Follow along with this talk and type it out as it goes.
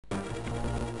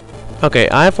Okay,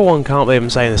 I for one can't believe I'm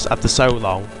saying this after so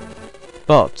long,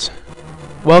 but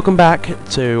welcome back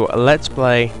to Let's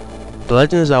Play The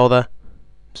Legend of Zelda.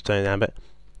 Just turn it down a bit.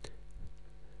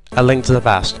 A Link to the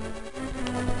Past.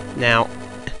 Now,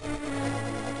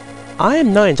 I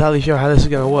am not entirely sure how this is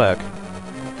going to work.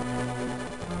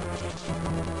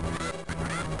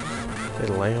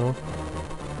 Little layout.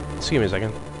 Excuse me a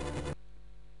second.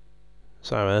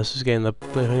 Sorry, this is getting the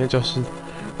thing adjusted.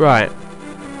 Right.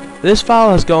 This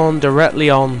file has gone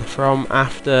directly on from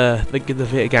after the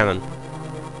Vita Ganon,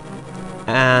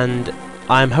 and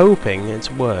I'm hoping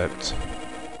it's worked.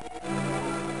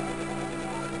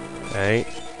 Okay.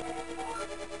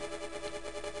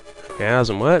 Okay, it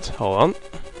hasn't worked. Hold on.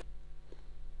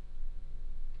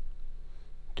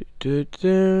 Just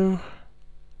give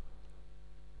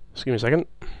me a second.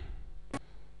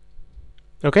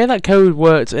 Okay, that code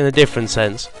worked in a different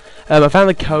sense. I found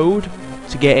the code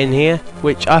to get in here,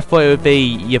 which I thought it would be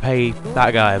you pay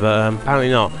that guy, but apparently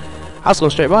not. I was going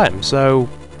straight by him, so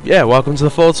yeah, welcome to the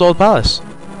Fourth Sword Palace.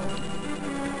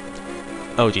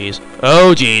 Oh jeez.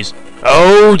 Oh jeez.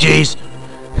 Oh jeez.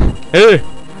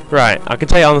 Right, I can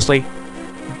tell you honestly,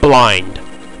 blind.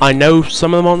 I know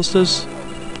some of the monsters.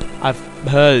 I've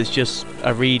heard it's just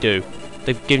a redo.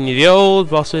 They've given you the old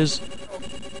bosses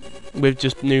with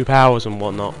just new powers and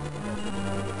whatnot.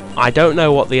 I don't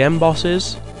know what the end boss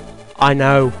is. I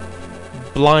know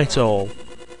Blight all.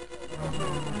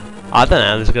 I don't know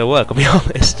how this is going to work, I'll be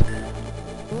honest.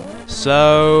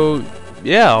 So,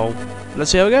 yeah, let's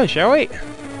see how it goes, shall we?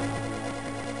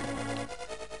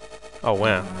 Oh,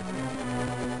 wow.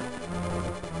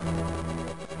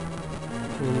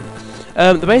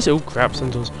 The basic... Oh, crap,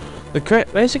 Sentinels. The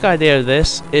basic idea of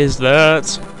this is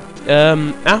that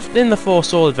after in the Four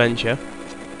Sword adventure,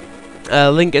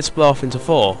 Link gets split off into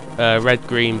four: red,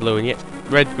 green, blue, and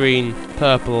red, green,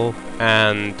 purple,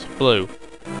 and blue.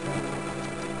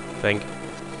 I think.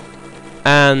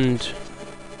 And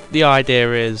the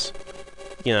idea is,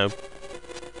 you know,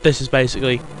 this is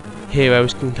basically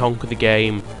heroes can conquer the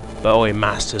game, but only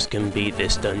masters can beat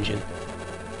this dungeon.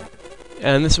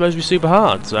 And this is supposed to be super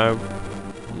hard, so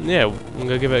yeah, I'm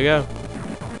gonna give it a go.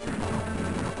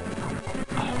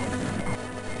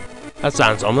 That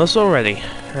sounds ominous already.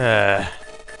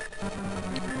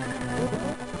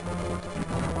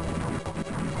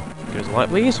 Goes light,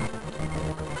 please.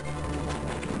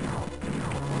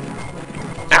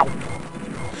 Ow!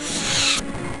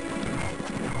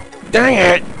 Dang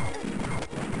it!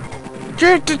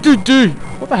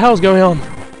 What the hell's going on?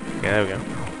 Okay, there we go.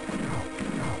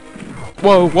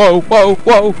 Whoa, whoa, whoa,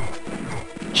 whoa!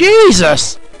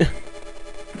 Jesus!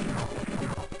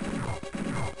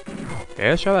 Okay,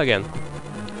 let's try that again.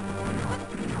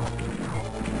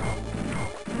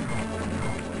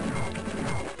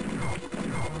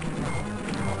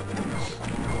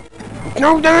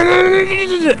 No, no, no,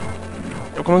 no,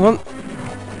 oh, come on, come on.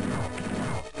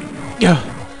 Yeah.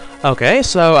 Okay,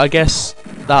 so I guess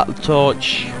that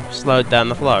torch slowed down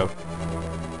the flow.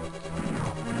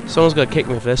 Someone's gonna kick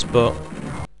me for this, but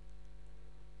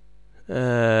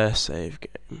save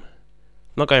game. I'm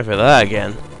not going for that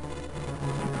again.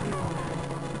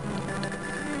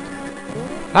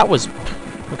 That was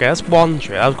okay. That's one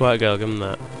tree. That was quite a go. Give him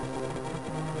that.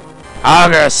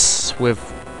 Arrgus with.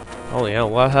 Holy hell!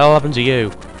 What the hell happened to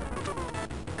you?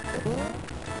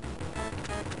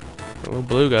 Little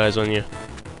blue guys on you.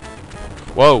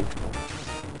 Whoa!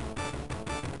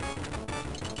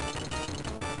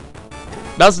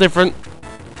 That's different.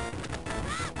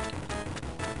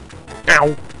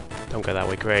 Ow! Don't go that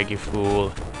way, Craig. You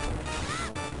fool.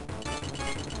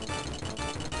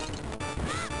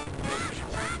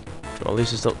 Well, at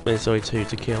least it's only two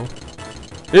to kill.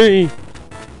 Hey!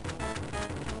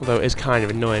 Although it is kind of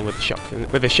annoying with the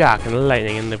shark and the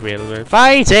lightning and the real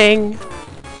fighting.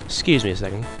 Excuse me a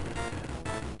second.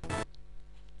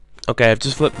 Okay, I've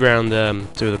just flipped around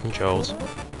two of the controls.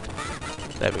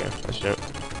 There we go. Let's do it.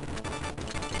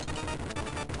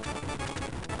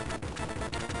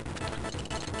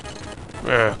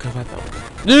 Could have had that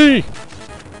one.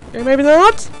 Okay, maybe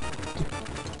not.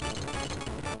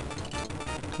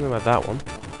 About that one.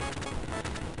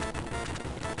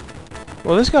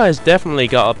 Well, this guy's definitely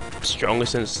got up stronger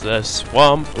since the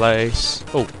swamp place.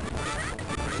 Oh,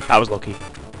 that was lucky.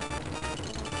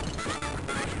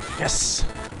 Yes.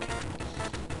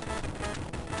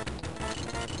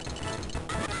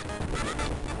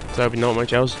 So hoping not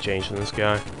much else has changed from this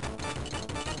guy.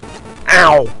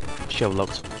 Ow! Should have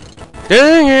looked.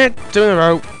 Dang it! Two in a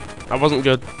row. That wasn't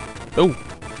good. Oh.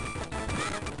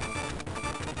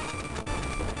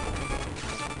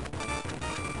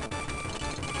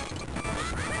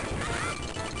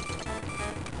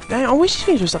 Dang, I wish these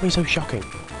things would stop being so shocking.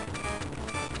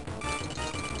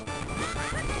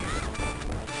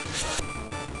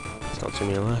 It's not too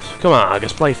many left. Come on,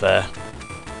 Arrgus, play fair.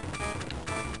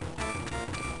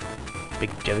 Big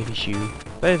jellyfish you.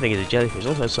 I don't think it's a jellyfish,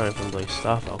 also something from the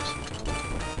Star Fox.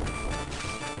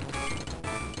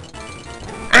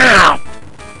 Ow!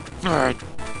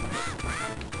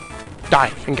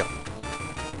 Die, and go.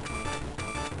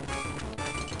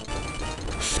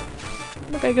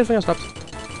 Okay, good thing I stopped.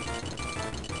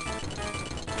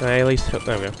 Can I at least help?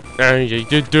 There we go.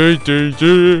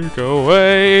 Go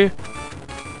away.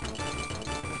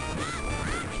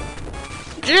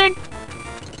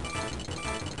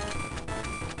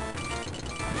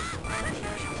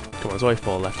 Come on, there's only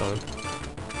 4 left on him.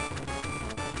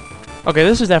 Okay,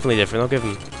 this is definitely different. I'll give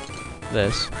him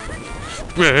this.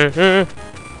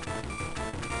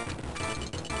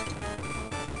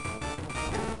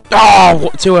 Oh,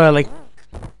 too early.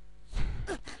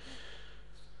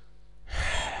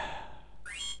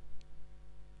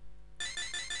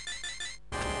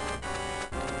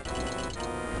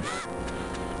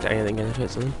 Anything gonna fit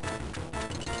something?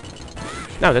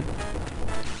 No, good.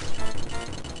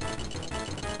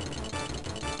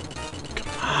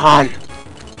 Come on!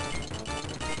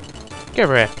 Get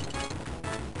over here.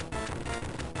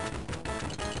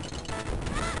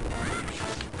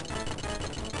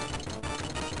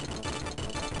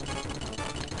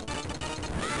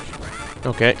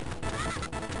 Okay.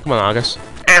 Come on, Arrgus.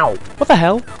 Ow! What the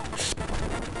hell?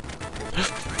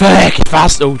 Fuck!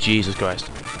 Fast! Oh, Jesus Christ.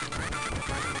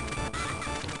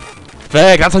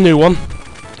 Fuck, that's a new one.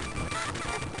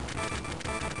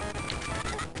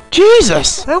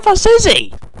 Jesus! How fast is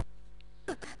he?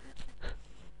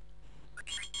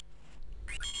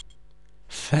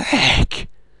 Fuck.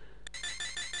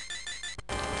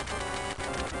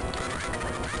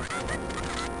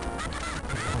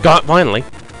 Got it, finally.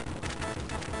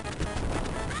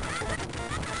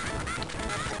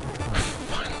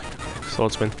 Finally.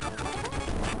 Swordsman.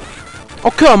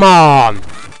 Oh, come on!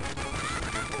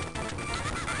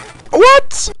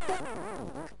 What?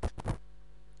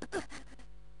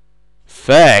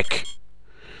 Fuck.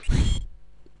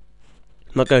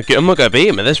 I'm not gonna beat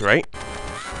him at this rate.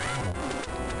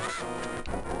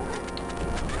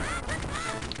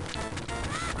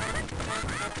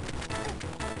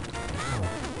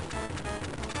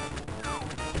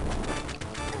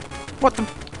 What the?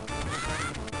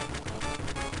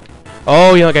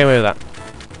 Oh, you're not getting away with that.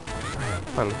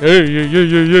 Finally.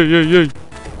 Hey.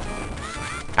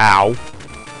 Ow.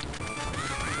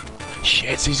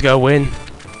 Shit, he's gonna win.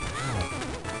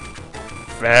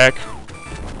 Fuck.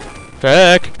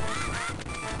 Fuck.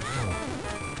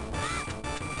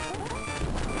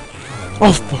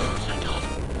 Oh my god.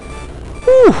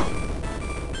 Whew.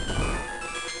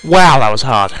 Wow, that was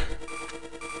hard.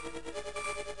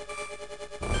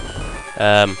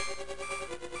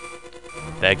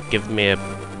 They're giving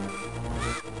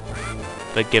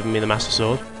me the Master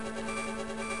Sword.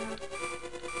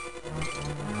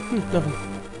 Nothing.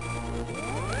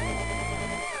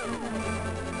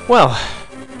 Well,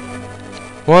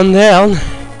 1 down.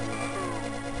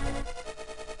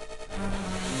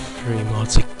 3 more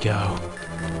to go.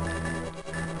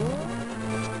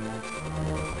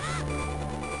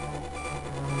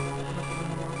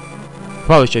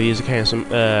 Probably should use a can of some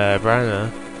browner.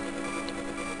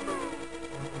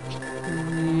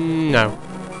 No.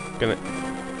 Gonna.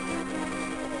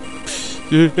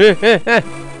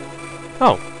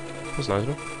 Oh, that's nice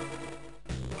one.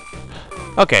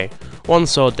 Okay, 1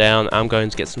 sword down. I'm going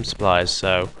to get some supplies,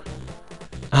 so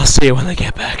I'll see you when I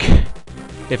get back,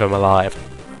 if I'm alive.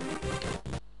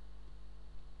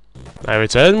 I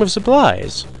return with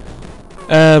supplies.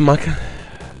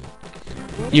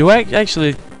 You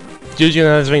actually, judging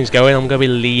how things going, I'm going to be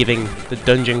leaving the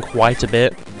dungeon quite a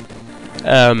bit.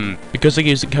 Because I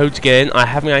used the code to get in, I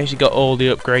haven't actually got all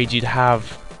the upgrades you'd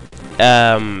have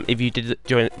if you did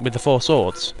it with the 4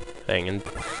 swords thing, and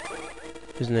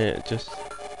isn't it just?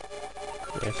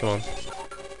 Yeah, come on.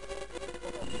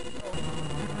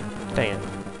 Dang it.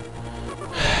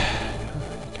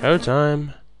 Code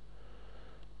time.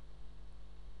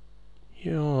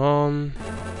 You're on.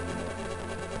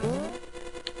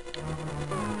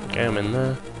 Get him in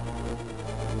there.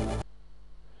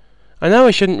 I know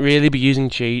I shouldn't really be using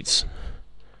cheats,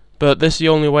 but this is the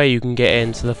only way you can get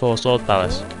into the 4 Sword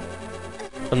Palace.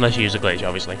 Unless you use a glitch,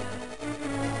 obviously.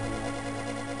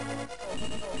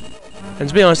 And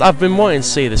to be honest, I've been wanting to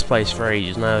see this place for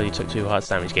ages now that you took 2 hearts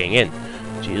damage getting in.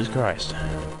 Jesus Christ.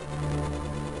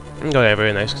 I'm going over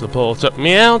here next because the portal took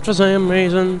me out for some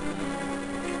reason.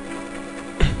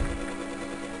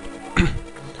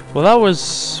 Well, that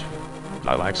was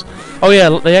light lags. Oh yeah,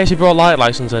 they actually brought light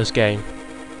lags into this game.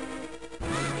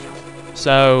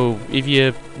 So, if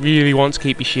you really want to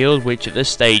keep your shield, which at this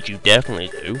stage you definitely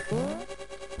do,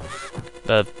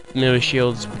 the mirror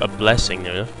shield's a blessing,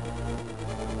 you know?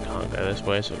 Can't go this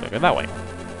way, so we'll go that way.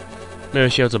 Mirror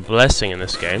shield's a blessing in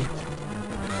this game.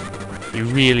 You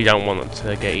really don't want them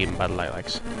to get eaten by the light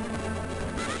lags.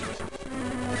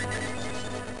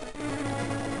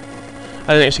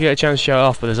 I didn't actually get a chance to show it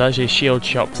off, but there's actually a shield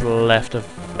shop to the left of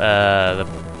the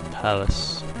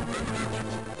palace.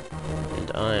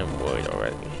 And I am worried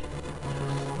already.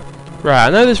 Right, I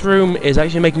know this room is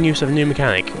actually making use of a new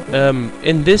mechanic.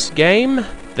 In this game,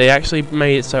 they actually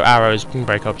made it so arrows can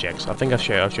break objects. I think I've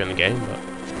shown it off during the game, but...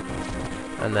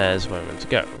 And there's where I'm meant to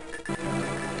go.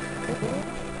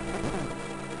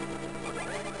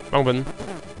 Wrong button.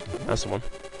 That's the one.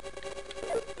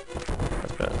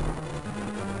 That's better.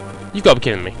 You've got to be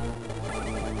kidding me.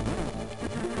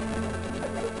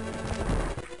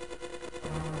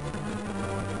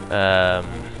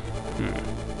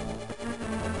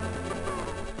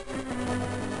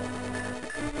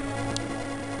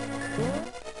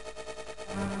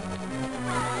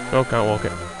 Oh, can't walk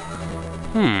it.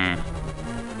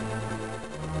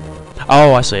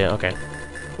 Oh, I see it, okay.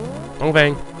 Wrong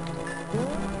thing.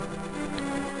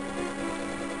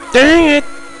 Dang it!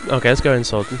 Okay, let's go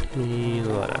inside.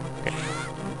 Okay.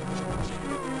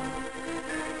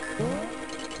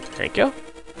 Thank you.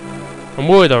 I'm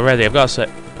worried already, I've got to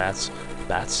say... Bats.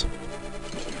 Bats.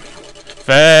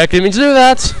 Fuck, didn't mean to do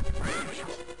that!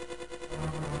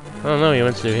 I don't know what you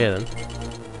meant to do here then.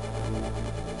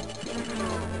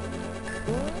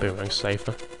 Boomerang's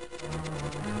safer.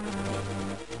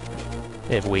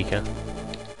 If weaker.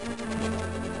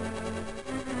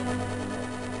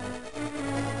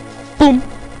 Boom!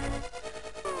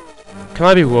 Can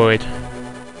I be worried?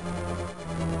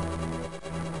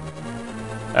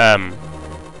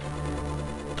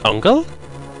 Uncle?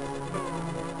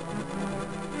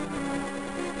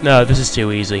 No, this is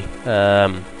too easy.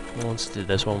 Let's do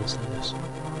this one, let's do this.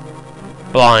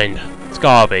 Blind. It's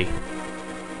gotta be.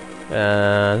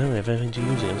 I don't have anything to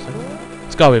use it against.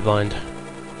 It's gotta be blind.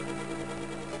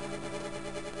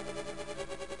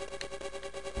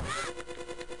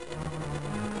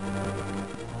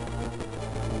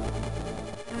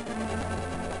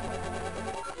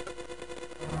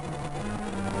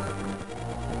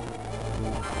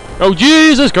 Oh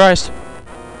Jesus Christ!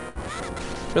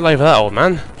 Bit late for that, old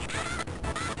man.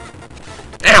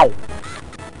 Ow!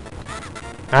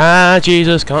 Ah,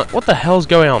 Jesus, can't. What the hell's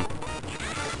going on?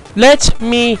 Let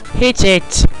me hit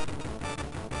it!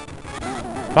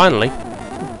 Finally.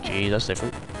 Jeez, that's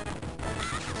different. I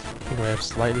think I have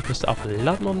slightly pissed it off a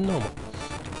lot more than normal.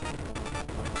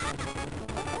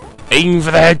 Aim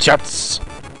for the headshots!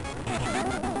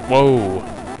 Whoa.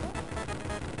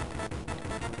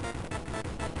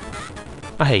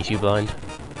 I hate you, blind.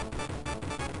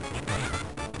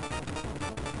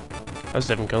 That's a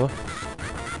different colour.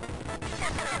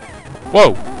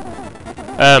 Whoa!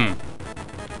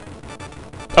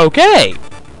 Okay!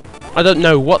 I don't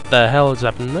know what the hell has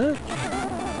happened there.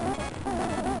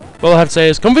 All I have to say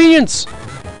is convenience!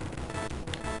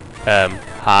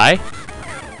 Hi?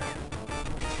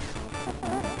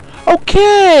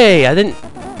 Okay! I didn't...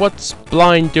 What's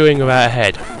blind doing without a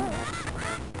head?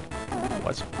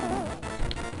 What?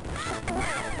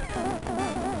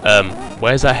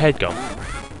 Where's that head gone?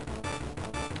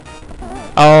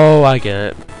 Oh, I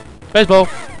get it. Baseball!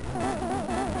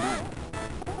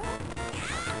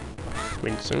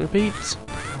 Rinse and repeats.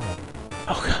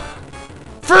 Oh god.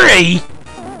 3!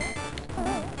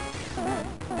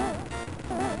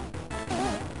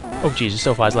 Oh Jesus,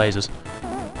 still fires lasers.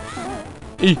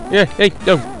 Yeah, hey,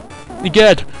 no! You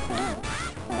good?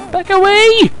 Back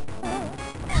away!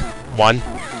 1.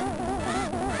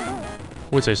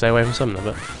 Would say stay away from some of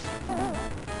it.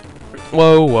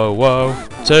 Whoa, whoa, whoa.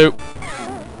 2.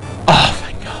 Oh,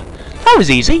 thank God. That was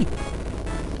easy.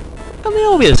 How can they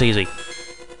all be this easy?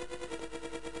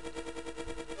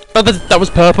 Oh, that was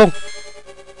purple.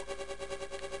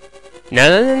 No,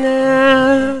 no, no,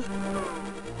 no.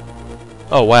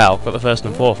 Oh wow, got the first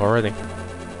and fourth already.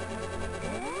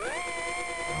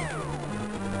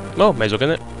 Oh, may as well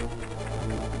get it.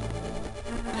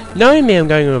 Knowing me, I'm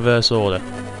going in reverse order,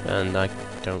 and I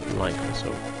don't like this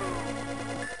order.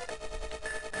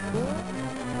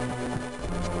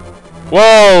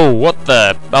 Whoa! What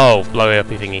the? Oh, blowy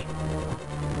uppy thingy.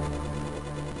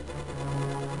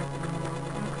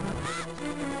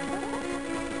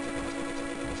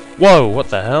 Whoa! What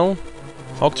the hell?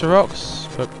 Octoroks?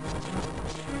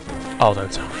 Oh,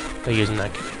 don't tell me. They're using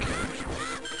that gimmick.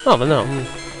 Oh, they're not.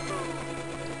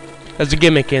 There's a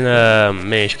gimmick in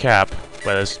Minish Cap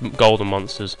where there's golden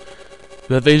monsters,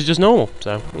 but these are just normal.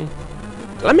 So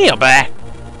let me up there.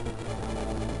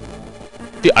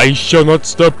 The ice shall not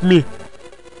stop me. Is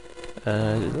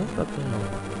that up there?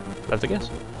 That's a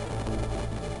guess.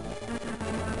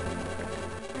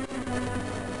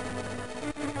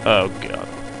 Oh god.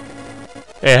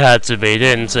 It had to be,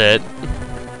 didn't it?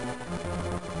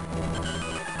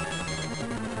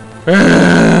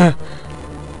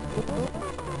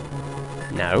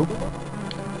 No.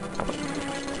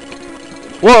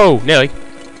 Whoa! Nearly.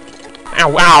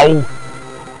 Ow! Ow!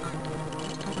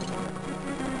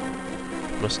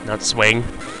 Must not swing.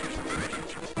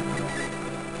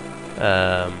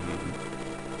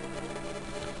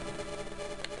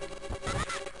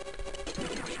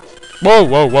 Whoa!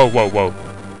 Whoa! Whoa! Whoa! Whoa!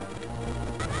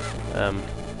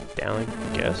 Down, I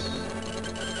guess.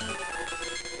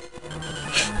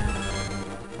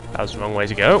 That was the wrong way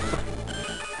to go.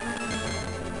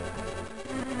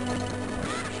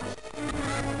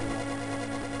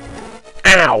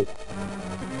 Ow!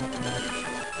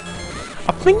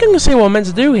 I think I can see what I'm meant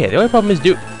to do here. The only problem is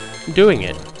doing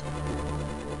it.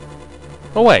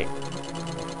 Oh wait.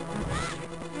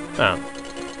 Oh.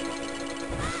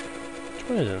 Which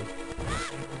one is it?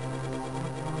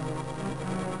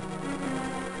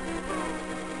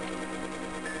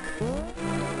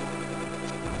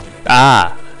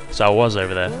 Ah! So I was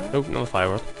over there. Oh, not the fire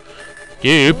rod.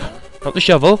 Goop! Not the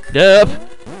shovel. Derp!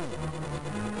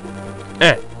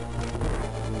 Eh.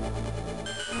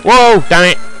 Whoa! Damn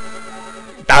it!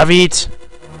 David!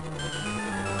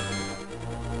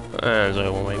 There's only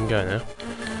one way I can go now.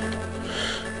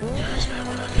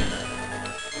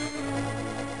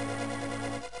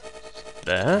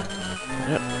 There.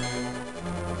 Yep.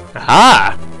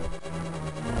 Aha!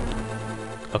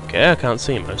 Okay, I can't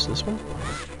see most of this one.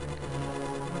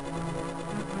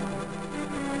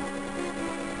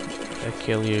 I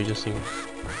kill you just in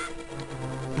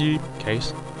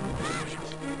case.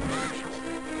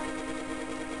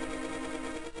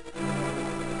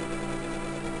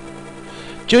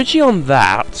 Judging on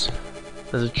that,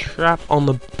 there's a trap on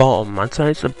the bottom. I'd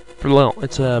say it's a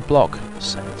block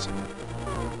set.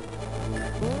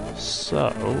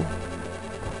 So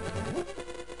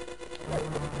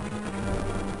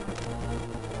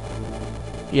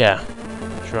yeah,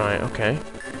 try it. Okay.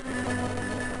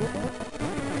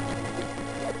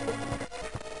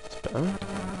 It's better.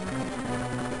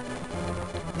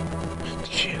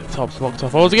 Shit, the top's blocked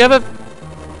off altogether.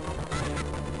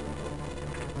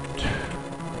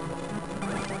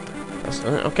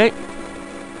 Okay.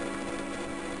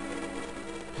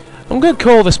 I'm going to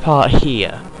call this part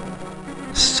here.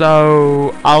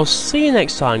 So, I'll see you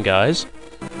next time, guys,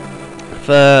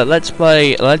 for Let's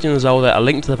Play Legend of Zelda: A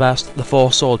Link to the Past, The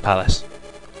Four Sword Palace.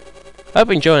 Hope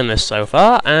you're enjoying this so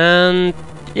far, and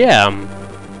yeah,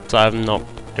 so I'm not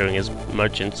doing as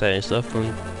much insane stuff,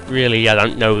 and really I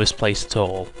don't know this place at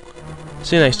all.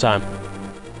 See you next time.